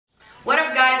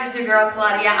guys, it's your girl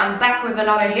Claudia. I'm back with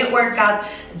another HIIT workout.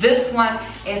 This one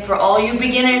is for all you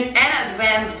beginners and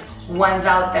advanced ones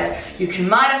out there. You can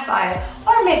modify it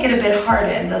or make it a bit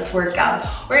harder in this workout.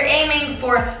 We're aiming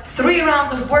for 3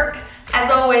 rounds of work. As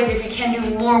always, if you can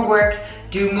do more work,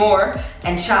 do more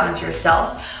and challenge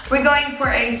yourself. We're going for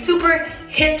a super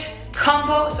HIIT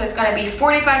combo, so it's gonna be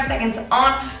 45 seconds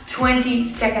on, 20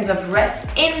 seconds of rest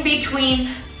in between,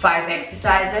 5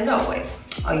 exercises as always.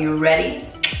 Are you ready?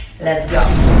 Let's go.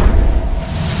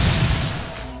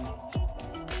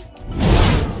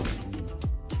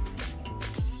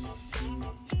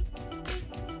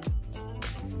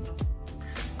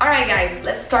 All right guys,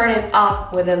 let's start it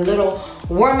off with a little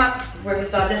warm-up. We're gonna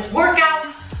start this workout.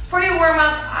 For your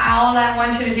warm-up, all I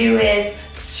want you to do is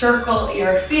circle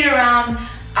your feet around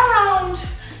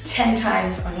 10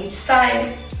 times on each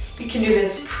side. You can do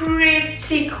this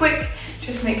pretty quick.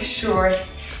 Just make sure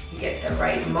you get the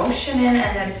right motion in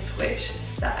and then switch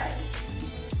sides.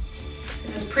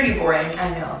 This is pretty boring, I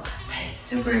know, but it's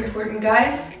super important,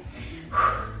 guys.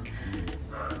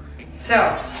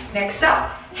 So, next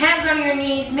up, hands on your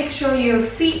knees. Make sure your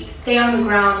feet stay on the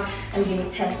ground and give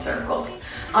me 10 circles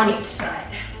on each side.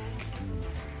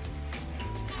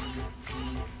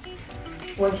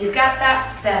 Once you've got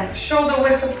that, stand shoulder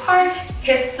width apart,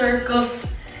 hip circles,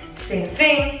 same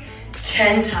thing,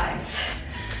 10 times.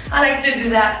 I like to do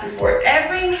that before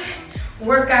every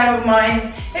workout of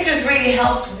mine. It just really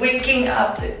helps waking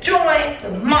up the joints,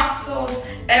 the muscles,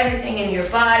 everything in your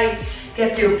body,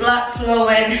 gets your blood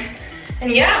flowing,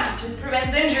 and yeah, just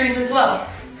prevents injuries as well.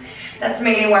 That's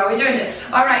mainly why we're doing this.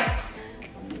 All right,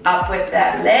 up with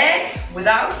that leg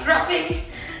without dropping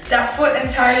that foot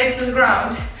entirely to the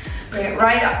ground. Bring it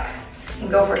right up and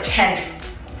go for 10.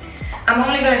 I'm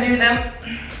only gonna do them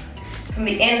from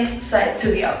the inside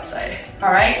to the outside.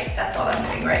 All right, that's all I'm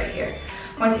doing right here.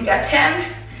 Once you got 10,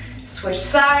 switch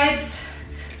sides.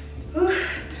 Oof.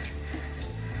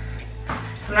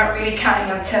 I'm not really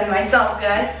counting on 10 myself,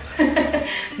 guys.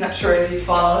 I'm not sure if you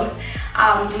followed.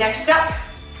 Next up,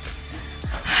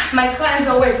 my clients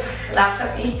always laugh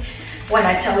at me when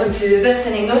I tell them to do this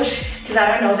in English, because I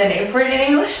don't know the name for it in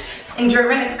English. In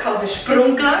German, it's called the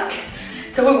Sprunggelenk.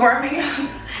 So we're warming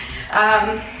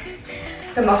up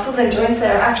the muscles and joints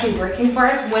that are actually working for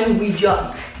us when we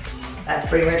jump. That's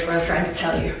pretty much what I'm trying to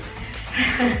tell you.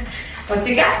 Once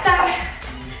you got that,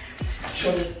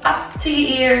 shoulders up to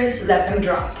your ears, let them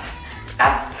drop.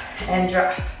 Up and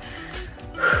drop.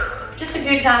 Just a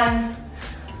few times.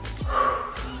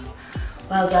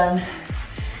 Well done.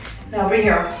 Now bring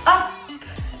your arms up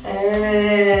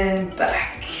and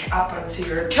back. Up onto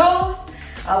your toes,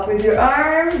 up with your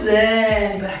arms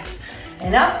and back,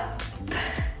 and up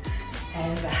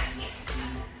and back.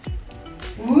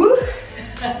 Woo!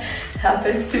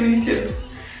 Happens to me too.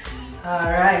 All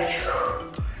right.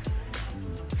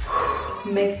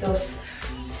 Make those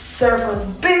circles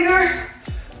bigger.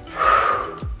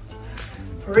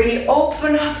 Really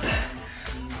open up.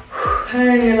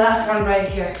 And your last one right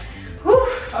here. Woo.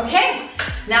 Okay,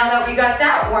 now that we got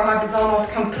that, warm-up is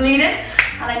almost completed.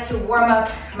 I like to warm up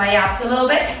my abs a little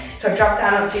bit. So drop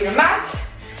down onto your mat.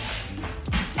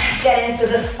 Get into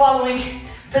this following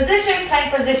position,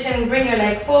 plank position. Bring your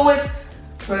leg forward.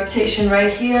 Rotation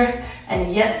right here.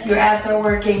 And yes, your abs are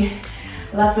working.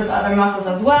 Lots of other muscles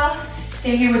as well.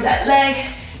 Stay here with that leg.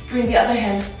 Bring the other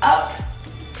hand up.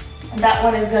 And that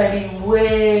one is gonna be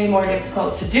way more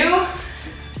difficult to do.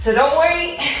 So don't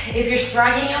worry if you're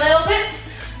struggling a little bit.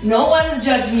 No one is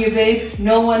judging you, babe.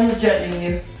 No one is judging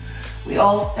you. We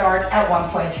all start at one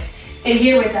point. Stay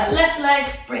here with that left leg,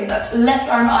 bring the left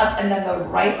arm up and then the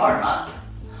right arm up.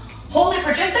 Hold it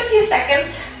for just a few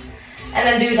seconds and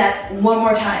then do that one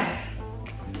more time.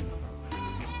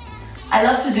 I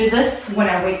love to do this when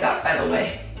I wake up, by the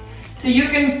way. So you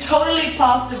can totally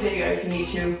pause the video if you need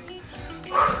to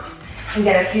and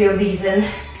get a few of these in.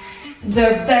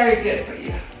 They're very good for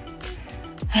you.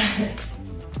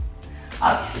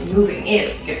 Obviously moving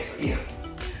is good for you.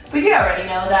 But you already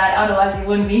know that, otherwise you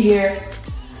wouldn't be here.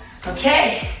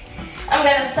 Okay, I'm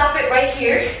gonna stop it right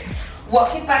here,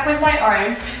 walk it back with my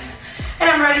arms, and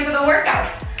I'm ready for the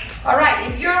workout. All right,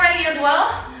 if you're ready as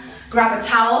well, grab a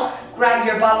towel, grab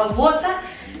your bottle of water,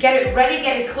 get it ready,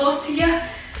 get it close to you,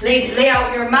 lay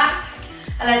out your mat,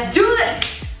 and let's do this.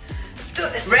 Do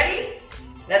this, ready?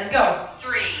 Let's go.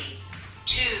 3,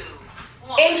 2,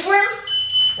 1. Inchworms,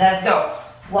 let's go.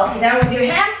 Walk it down with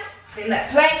your hands. Bring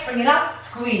that plank, bring it up,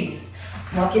 squeeze.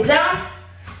 Walk it down,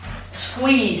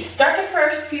 squeeze. Start the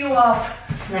first few off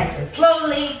nice and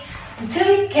slowly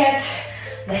until you get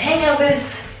the hang of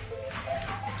this.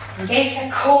 Engage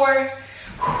that core.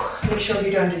 Make sure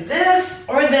you don't do this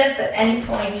or this at any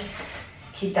point.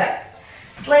 Keep that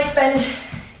slight bend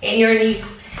in your knees.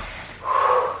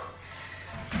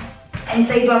 And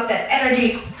save up that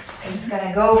energy. It's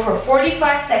gonna go for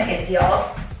 45 seconds,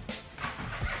 y'all.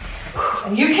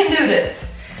 And you can do this.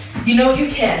 You know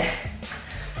you can.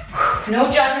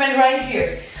 No judgment right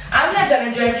here. I'm not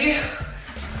gonna judge you.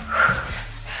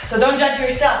 So don't judge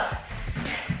yourself.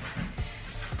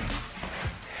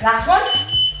 Last one.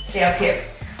 Stay up here.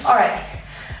 All right.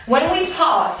 When we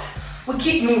pause, we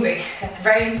keep moving. That's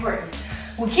very important.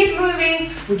 We keep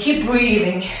moving, we keep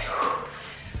breathing.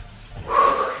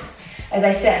 As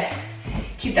I said,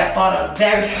 keep that bottom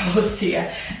very close to you.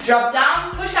 Drop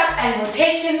down, push up, and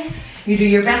rotation. You do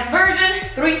your best version.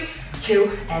 3,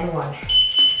 2, and 1.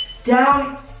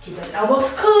 Down, keep those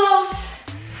elbows close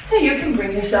so you can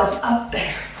bring yourself up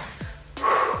better.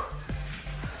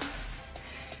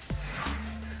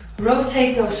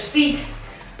 Rotate those feet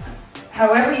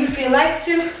however you feel like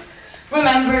to.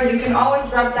 Remember, you can always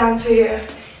drop down to your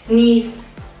knees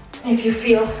if you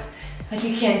feel like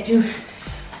you can't do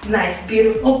nice,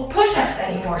 beautiful push-ups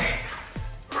anymore.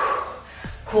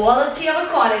 Quality of a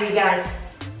quantity, guys.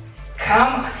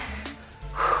 Come on.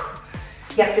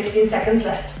 You got 15 seconds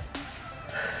left.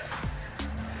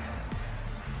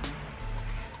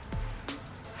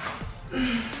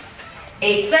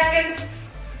 Eight seconds.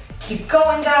 Keep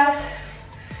going, guys.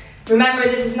 Remember,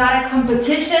 this is not a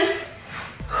competition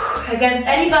against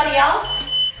anybody else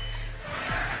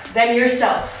than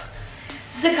yourself.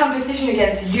 This is a competition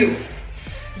against you.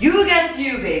 You against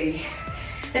you, baby.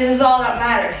 This is all that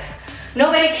matters.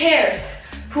 Nobody cares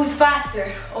who's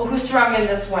faster or who's stronger in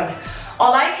this one.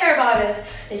 All I care about is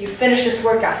that you finish this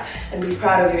workout and be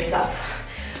proud of yourself.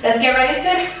 Let's get right into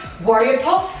it. Warrior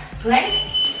pose, plank,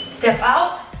 step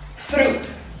out, through.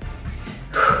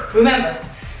 Remember,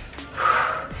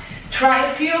 try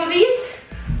a few of these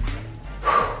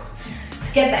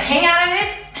to get the hang out of it.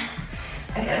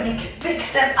 I gotta make a big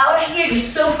step out of here. Your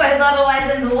sofa is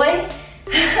otherwise in the way.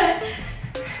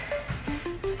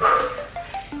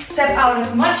 Step out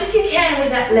as much as you can with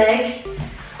that leg.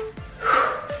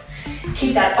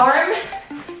 Keep that arm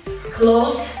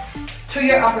close to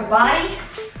your upper body.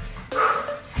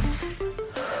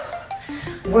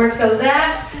 Work those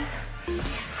abs.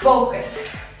 Focus.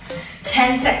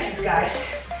 10 seconds, guys.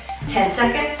 10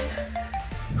 seconds.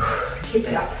 Keep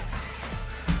it up.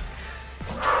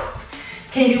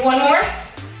 Can you do one more?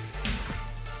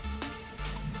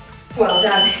 Well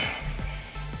done.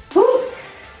 Woo.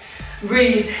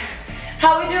 Breathe.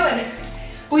 How we doing?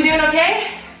 We doing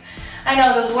okay? I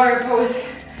know those warrior poses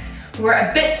were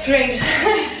a bit strange.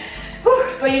 Woo.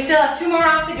 But you still have 2 more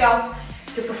rounds to go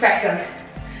to perfect them.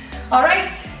 All right.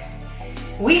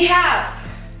 We have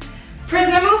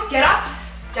prisoner move, get up,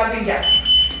 jumping jack.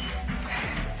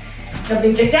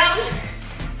 Jumping jack down,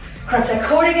 crunch that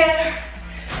core together.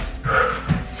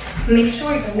 Make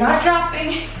sure you're not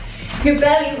dropping your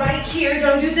belly right here,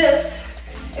 don't do this.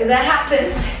 If that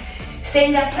happens, stay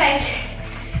in that plank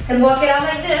and walk it out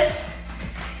like this.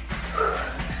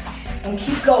 And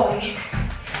keep going.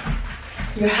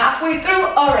 You're halfway through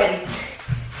already.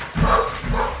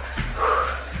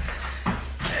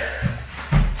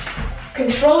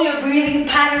 Control your breathing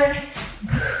pattern.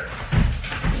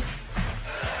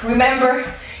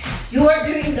 Remember, you are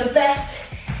doing the best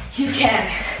you can.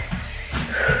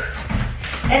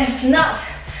 And if not,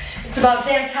 it's about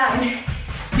damn time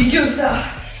you do so.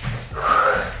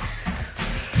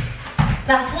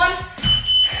 Last one.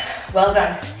 Well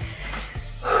done.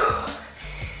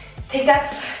 Take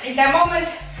that moment.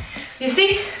 You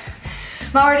see?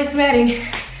 I'm already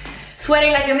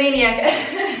sweating like a maniac.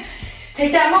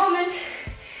 Take that moment.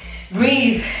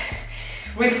 Breathe.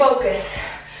 Refocus.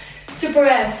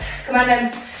 Superman. Come on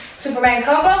then. Superman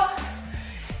combo.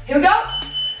 Here we go.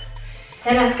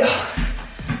 And let's go.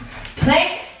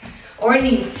 Plank or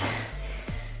knees.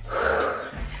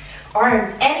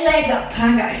 Arm and leg up,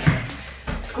 huh guys?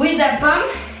 Squeeze that bum,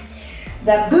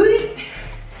 that booty.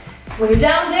 When you're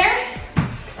down there,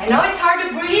 I know it's hard to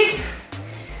breathe,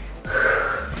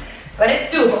 but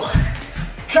it's doable.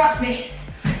 Trust me,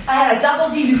 I had a double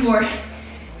D before.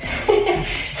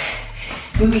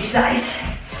 Movie size,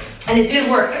 and it did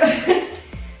work.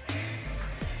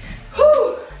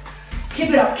 Whew.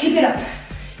 Keep it up, keep it up.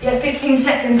 You have 15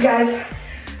 seconds, guys.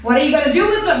 What are you gonna do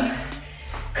with them?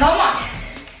 Come on.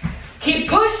 Keep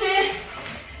pushing.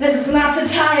 This is not the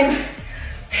time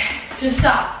to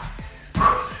stop.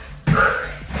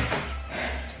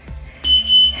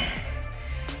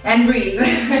 And breathe.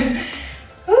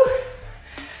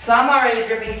 So I'm already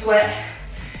dripping sweat.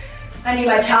 I need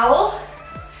my towel.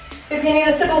 If you need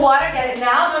a sip of water, get it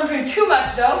now. Don't drink too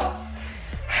much though.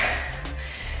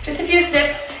 Just a few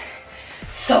sips.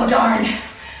 so darn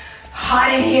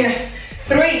hot in here.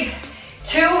 3,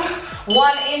 2,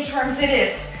 1, inchworms it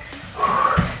is.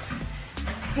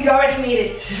 We already made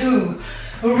it to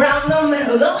round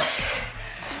número 2.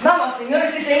 Vamos,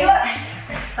 señores y señoras,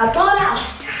 a toda la.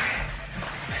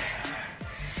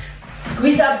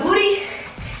 Squeeze that booty.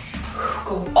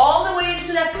 Go all the way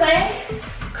into that plank.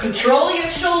 Control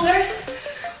your shoulders.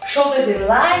 Shoulders in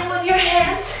line with your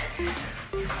hands.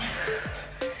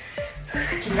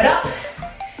 Keep it up.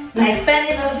 Nice bend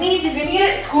in those knees if you need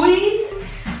it. Squeeze.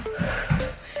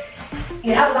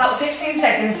 You have about 15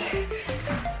 seconds.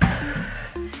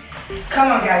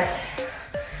 Come on, guys.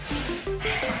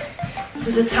 This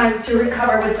is the time to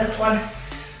recover with this one.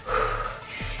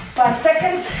 5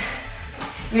 seconds.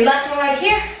 Your last one right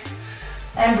here.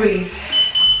 And breathe.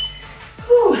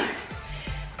 Whew.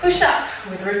 Push up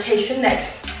with rotation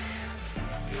next.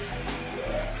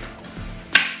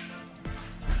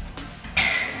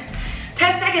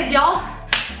 10 seconds, y'all.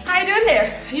 How you doing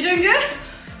there? You doing good?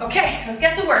 Okay, let's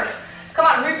get to work. Come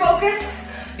on, refocus.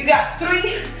 You got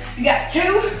 3, you got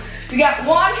 2, you got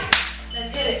 1.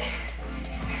 Let's hit it.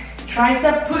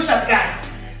 Tricep push-up, guys.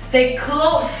 Stay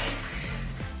close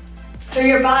to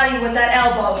your body with that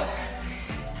elbow.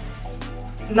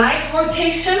 Nice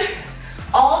rotation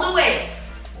all the way.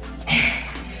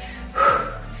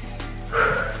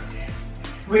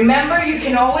 Remember, you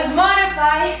can always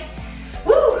modify.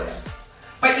 Woo!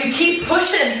 But you keep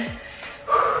pushing.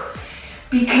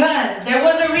 Because there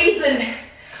was a reason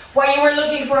why you were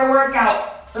looking for a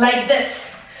workout like this.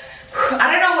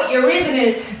 I don't know what your reason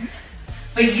is,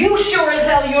 but you sure as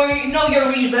hell know your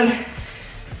reason.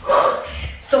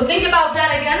 So think about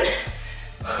that again.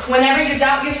 Whenever you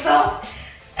doubt yourself,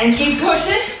 and keep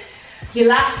pushing. Your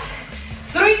last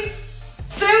 3,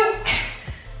 2,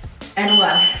 and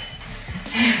 1.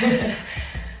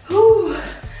 Whew.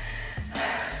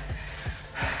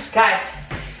 Guys,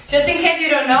 just in case you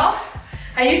don't know,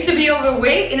 I used to be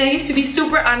overweight and I used to be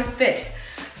super unfit.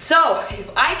 So if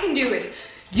I can do it,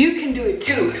 you can do it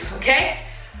too, okay?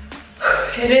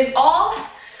 It is all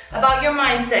about your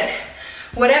mindset.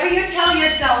 Whatever you tell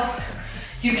yourself,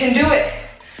 you can do it.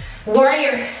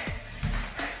 Warrior,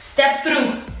 step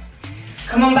through.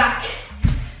 Come on back.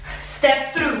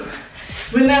 Step through.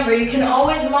 Remember, you can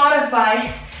always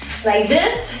modify like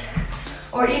this,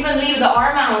 or even leave the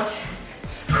arm out.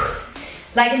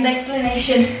 Like in the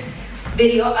explanation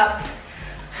video up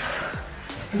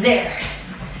there.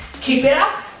 Keep it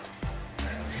up.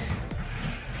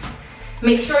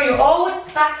 Make sure you're always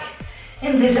back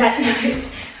into that nice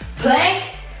plank.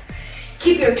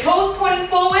 Keep your toes pointing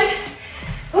forward.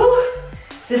 Woo.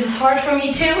 This is hard for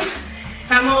me too.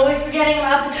 I'm always forgetting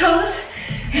about the toes.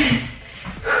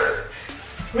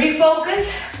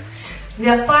 Refocus. We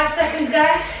have 5 seconds,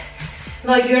 guys.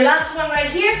 Like your last one right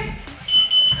here.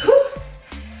 Whew.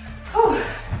 Whew.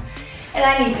 And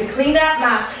I need to clean that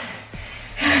mat.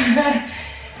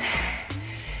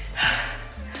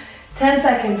 10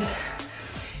 seconds.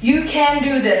 You can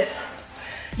do this.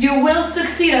 You will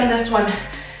succeed on this one.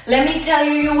 Let me tell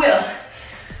you, you will.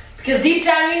 Because deep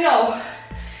down you know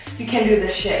you can do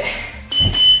this shit.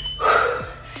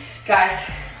 Guys,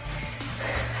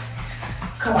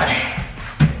 come on.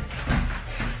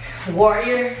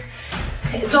 Warrior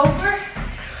is over.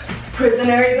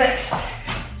 Prisoner is next.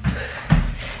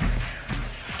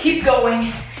 Keep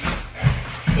going.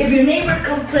 If your neighbor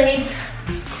complains,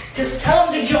 just tell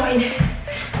him to join.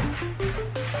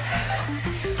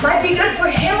 Might be good for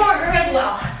him or her as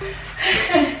well.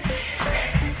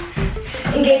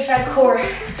 Engage that core.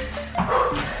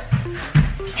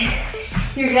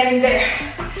 You're getting there.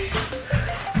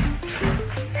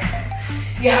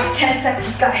 You have 10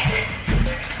 seconds, guys.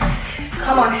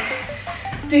 Come on.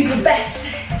 Do your best.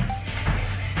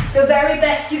 The very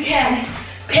best you can.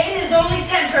 Pain is only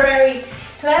temporary.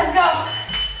 Let's go.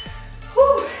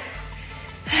 Whew.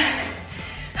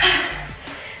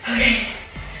 Okay.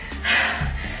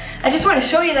 I just want to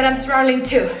show you that I'm struggling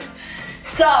too.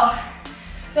 So,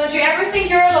 don't you ever think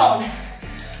you're alone.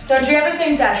 Don't you ever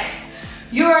think that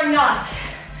you are not.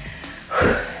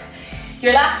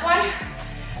 Your last one,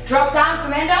 drop down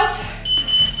commandos.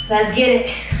 Let's get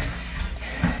it.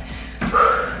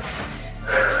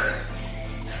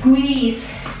 Squeeze.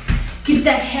 Keep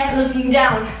that head looking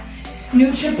down.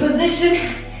 Neutral position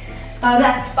of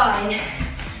that spine.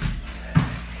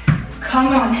 Come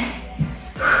on.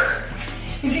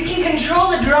 If you can control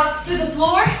the drop to the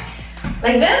floor,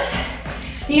 like this,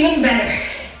 even better.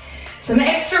 Some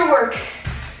extra work.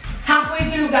 Halfway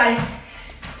through, guys.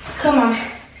 Come on.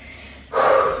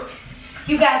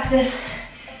 You got this.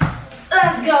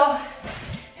 Let's go.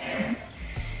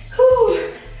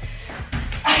 Whew.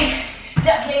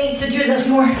 Definitely need to do this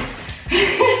more.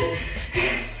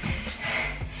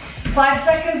 5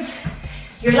 seconds.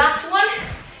 Your last one.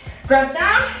 Grab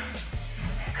down.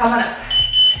 Come on up.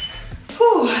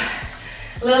 Whew.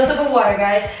 A little sip of water,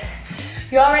 guys.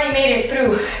 You already made it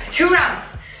through 2 rounds.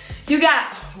 You got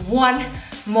 1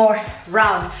 more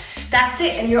round. That's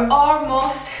it, and you're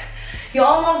almost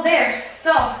there.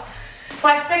 So,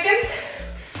 5 seconds.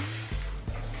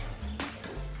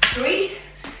 3,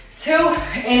 2,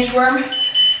 inchworm.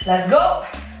 Let's go.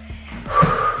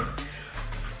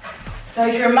 So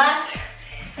if your mat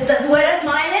is as wet as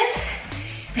mine is,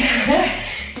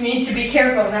 you need to be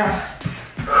careful now.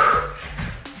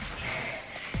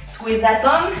 Squeeze that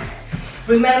bum.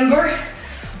 Remember,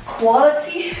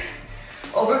 quality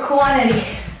over quantity.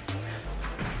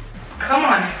 Come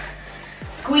on.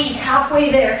 Squeeze halfway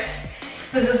there.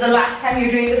 This is the last time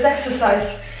you're doing this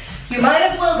exercise. You might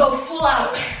as well go full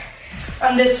out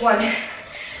on this one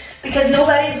because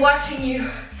nobody's watching you.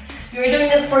 You're doing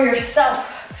this for yourself.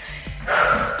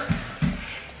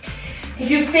 If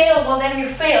you fail, well then you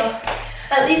fail.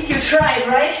 At least you tried,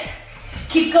 right?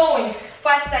 Keep going.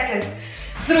 5 seconds.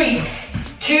 3,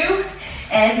 2,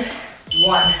 and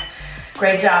 1.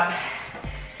 Great job.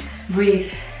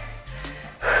 Breathe.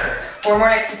 4 more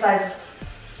exercises.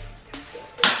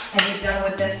 And you're done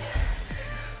with this.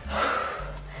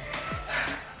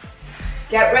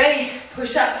 Get ready.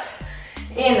 Push-ups.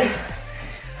 In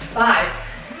 5,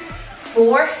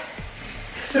 4,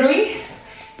 3,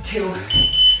 2,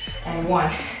 and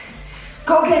 1.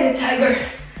 Go get it, tiger.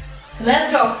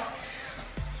 Let's go.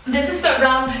 This is the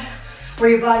round where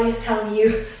your body is telling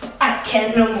you, I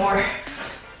can't no more.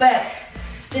 But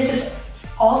this is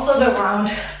also the round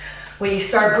where you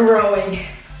start growing,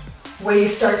 where you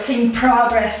start seeing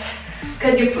progress,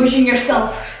 because you're pushing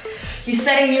yourself. You're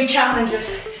setting new challenges,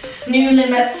 new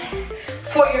limits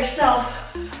for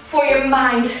yourself, for your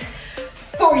mind,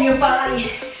 for your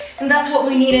body. And that's what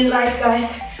we need in life, guys.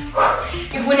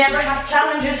 If we never have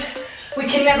challenges, we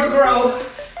can never grow.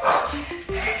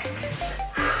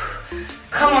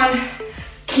 Come on,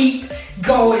 keep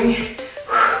going.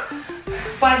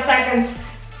 5 seconds.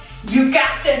 You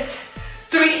got this.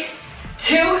 3,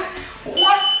 2, 1.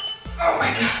 Oh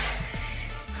my God.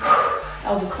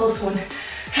 That was a close one.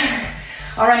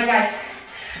 All right, guys.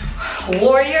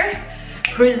 Warrior,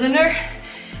 prisoner,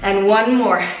 and 1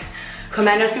 more.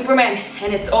 Commando Superman,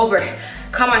 and it's over.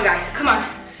 Come on, guys, come on.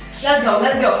 Let's go,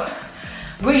 let's go.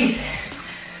 Breathe.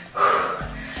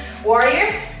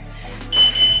 Warrior.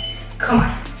 Come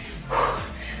on.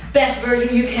 Best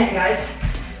version you can, guys.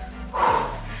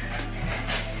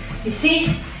 You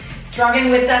see?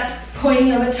 Struggling with that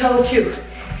pointing of a toe too.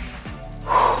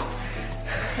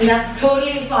 And that's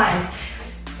totally fine.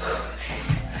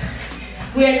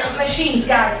 We are not machines,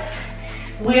 guys.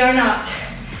 We are not.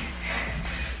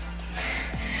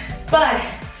 But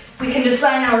we can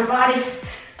design our bodies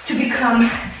to become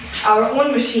our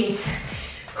own machines.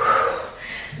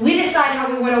 We decide how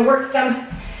we want to work them.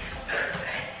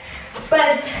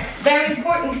 But it's very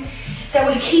important that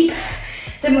we keep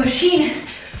the machine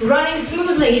running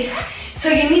smoothly. So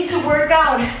you need to work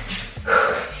out.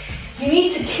 You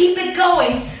need to keep it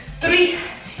going. 3,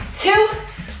 2,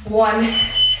 1.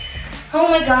 Oh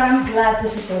my God, I'm glad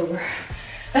this is over.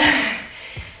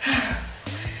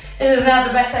 This is not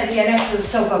the best idea next to the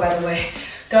sofa, by the way.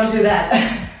 Don't do that.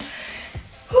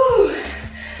 Whew.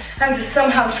 I'm just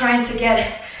somehow trying to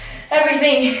get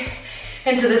everything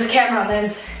into this camera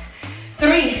lens.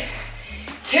 3,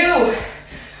 2,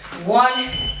 1.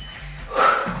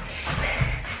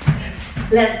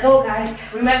 Let's go, guys.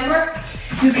 Remember,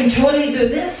 you can totally do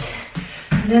this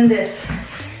and then this.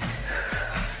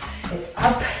 It's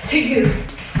up to you.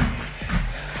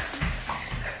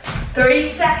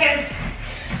 30 seconds.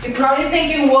 You're probably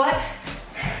thinking, what?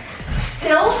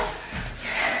 Still?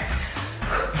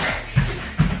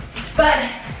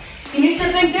 But you need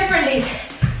to think differently.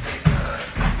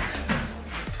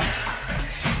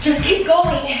 Just keep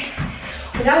going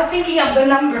without thinking of the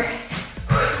number.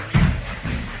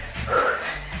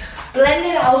 Blend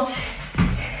it out.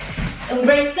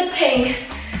 Embrace the pain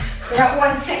for that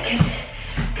 1 second.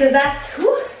 Because that's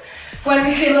when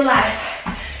we feel alive.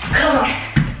 Come on.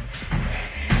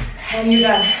 And you're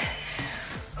done.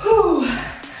 Whew.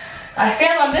 I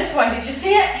failed on this one. Did you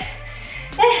see it?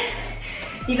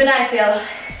 Even I fail.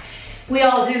 We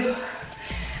all do.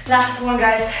 Last one,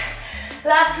 guys.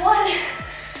 Last one.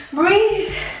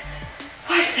 Breathe.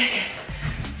 5 seconds.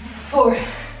 4,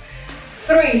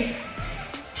 3,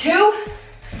 2,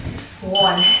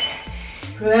 1.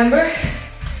 Remember,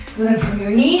 moving from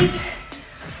your knees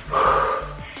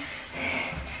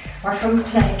or from the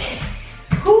plank.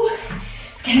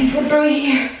 It's getting slippery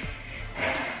here.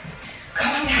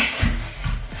 Come on, guys.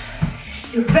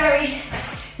 Your very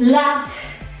last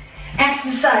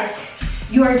exercise.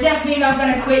 You are definitely not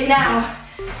gonna quit now.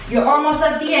 You're almost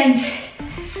at the end.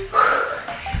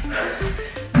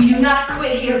 We do not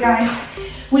quit here, guys.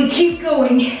 We keep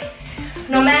going,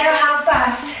 no matter how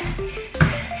fast.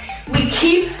 We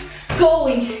keep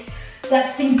going.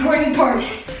 That's the important part.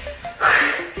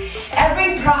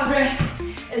 Every progress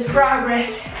is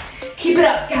progress. Keep it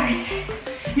up, guys.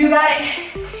 You got it.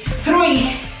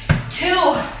 3, 2,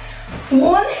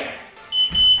 1.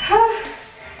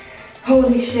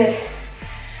 Holy shit.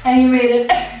 And you made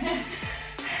it.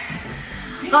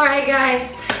 All right,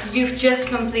 guys. You've just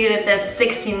completed this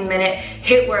 16-minute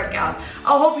HIIT workout.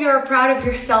 I hope you're proud of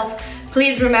yourself.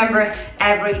 Please remember,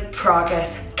 every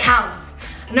progress counts.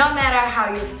 No matter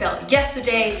how you felt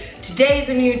yesterday, today is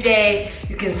a new day.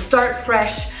 You can start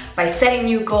fresh by setting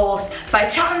new goals, by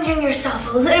challenging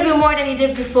yourself a little bit more than you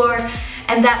did before,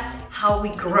 and that's how we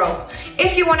grow.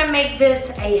 If you want to make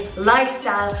this a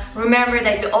lifestyle, remember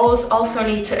that you also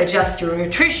need to adjust your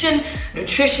nutrition.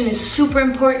 Nutrition is super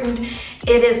important.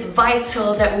 It is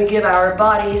vital that we give our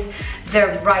bodies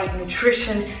the right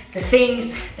nutrition, the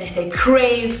things that they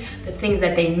crave, the things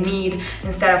that they need,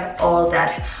 instead of all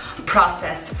that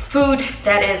processed food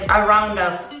that is around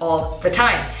us all the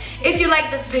time. If you like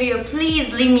this video,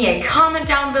 please leave me a comment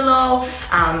down below,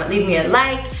 leave me a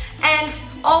like, and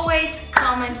always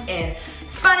comment in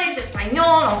Spanish,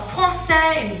 Espanol, en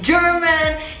Français, in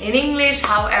German, in English,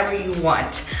 however you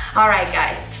want. Alright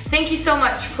guys, thank you so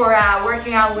much for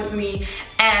working out with me,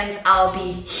 and I'll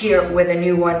be here with a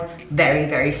new one very,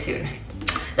 very soon.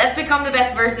 Let's become the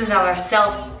best versions of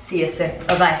ourselves. See you soon.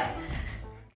 Bye-bye.